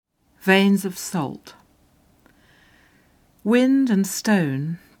Veins of salt. Wind and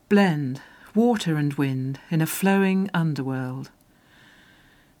stone blend, water and wind, in a flowing underworld.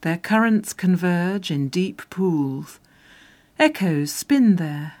 Their currents converge in deep pools. Echoes spin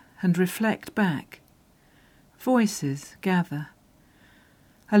there and reflect back. Voices gather.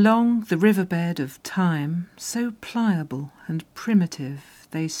 Along the riverbed of time, so pliable and primitive,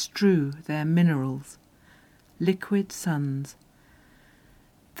 they strew their minerals, liquid suns.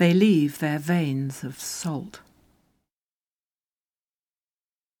 They leave their veins of salt.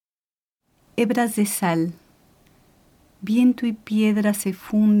 Hebras de sal. Viento y piedra se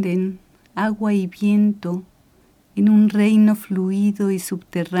funden, agua y viento, en un reino fluido y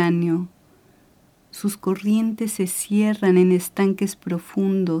subterráneo. Sus corrientes se cierran en estanques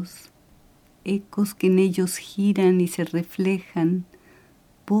profundos, ecos que en ellos giran y se reflejan,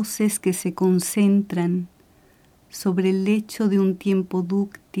 voces que se concentran sobre el lecho de un tiempo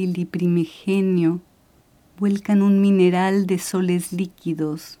dúctil y primigenio, vuelcan un mineral de soles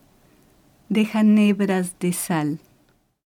líquidos, dejan hebras de sal.